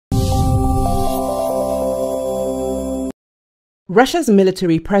Russia's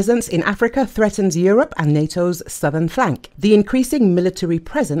military presence in Africa threatens Europe and NATO's southern flank. The increasing military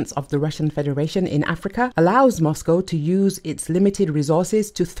presence of the Russian Federation in Africa allows Moscow to use its limited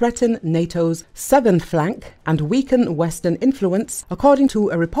resources to threaten NATO's southern flank and weaken Western influence, according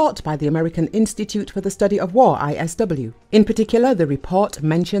to a report by the American Institute for the Study of War, ISW. In particular, the report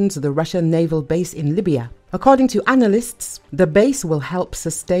mentions the Russian naval base in Libya. According to analysts, the base will help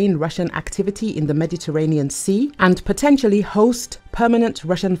sustain Russian activity in the Mediterranean Sea and potentially host permanent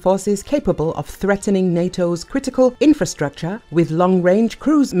Russian forces capable of threatening NATO's critical infrastructure with long-range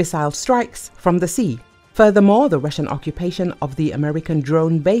cruise missile strikes from the sea. Furthermore, the Russian occupation of the American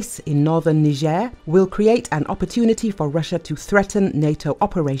drone base in northern Niger will create an opportunity for Russia to threaten NATO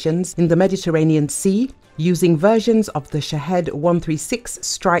operations in the Mediterranean Sea using versions of the Shahed 136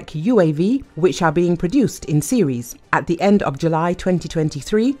 strike UAV, which are being produced in series. At the end of July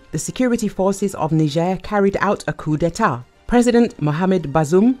 2023, the security forces of Niger carried out a coup d'etat. President Mohamed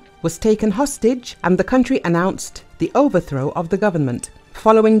Bazoum was taken hostage and the country announced the overthrow of the government.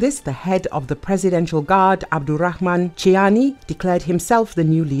 Following this, the head of the Presidential Guard, Abdurrahman Chiani, declared himself the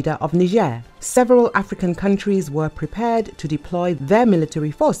new leader of Niger. Several African countries were prepared to deploy their military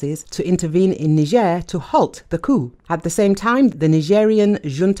forces to intervene in Niger to halt the coup. At the same time, the Nigerian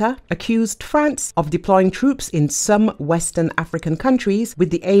junta accused France of deploying troops in some Western African countries with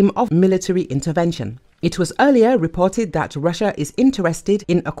the aim of military intervention. It was earlier reported that Russia is interested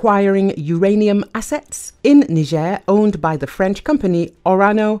in acquiring uranium assets in Niger owned by the French company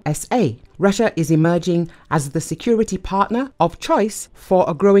Orano SA. Russia is emerging as the security partner of choice for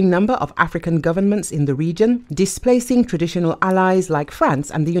a growing number of African governments in the region, displacing traditional allies like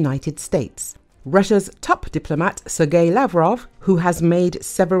France and the United States. Russia's top diplomat, Sergei Lavrov, who has made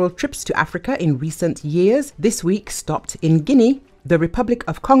several trips to Africa in recent years, this week stopped in Guinea, the Republic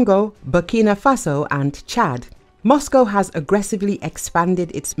of Congo, Burkina Faso and Chad. Moscow has aggressively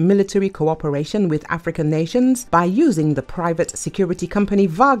expanded its military cooperation with African nations by using the private security company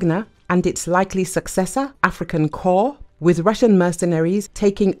Wagner and its likely successor, African Corps, with Russian mercenaries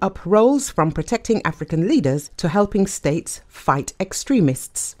taking up roles from protecting African leaders to helping states fight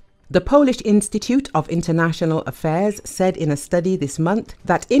extremists. The Polish Institute of International Affairs said in a study this month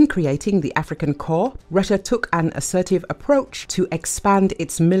that in creating the African Corps, Russia took an assertive approach to expand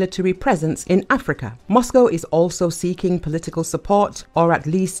its military presence in Africa. Moscow is also seeking political support, or at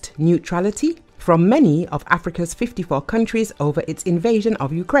least neutrality, from many of Africa's 54 countries over its invasion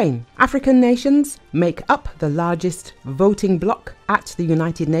of Ukraine. African nations make up the largest voting bloc at the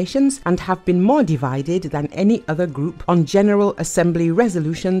United Nations and have been more divided than any other group on General Assembly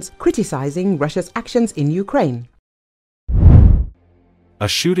resolutions criticizing Russia's actions in Ukraine. A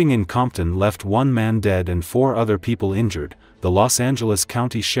shooting in Compton left 1 man dead and 4 other people injured, the Los Angeles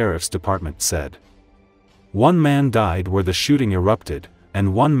County Sheriff's Department said. 1 man died where the shooting erupted,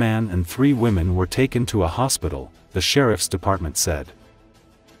 and 1 man and 3 women were taken to a hospital, the Sheriff's Department said.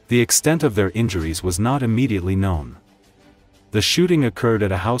 The extent of their injuries was not immediately known. The shooting occurred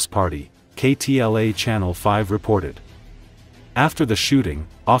at a house party, KTLA Channel 5 reported. After the shooting,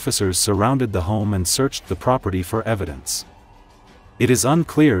 officers surrounded the home and searched the property for evidence. It is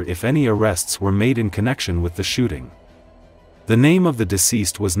unclear if any arrests were made in connection with the shooting. The name of the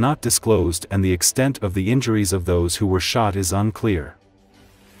deceased was not disclosed and the extent of the injuries of those who were shot is unclear.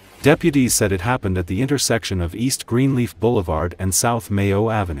 Deputies said it happened at the intersection of East Greenleaf Boulevard and South Mayo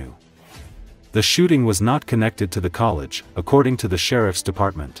Avenue. The shooting was not connected to the college, according to the Sheriff's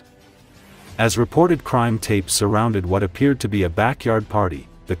Department. As reported, crime tapes surrounded what appeared to be a backyard party.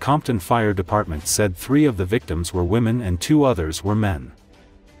 The Compton Fire Department said 3 of the victims were women and 2 others were men.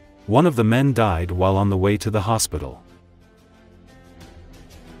 One of the men died while on the way to the hospital.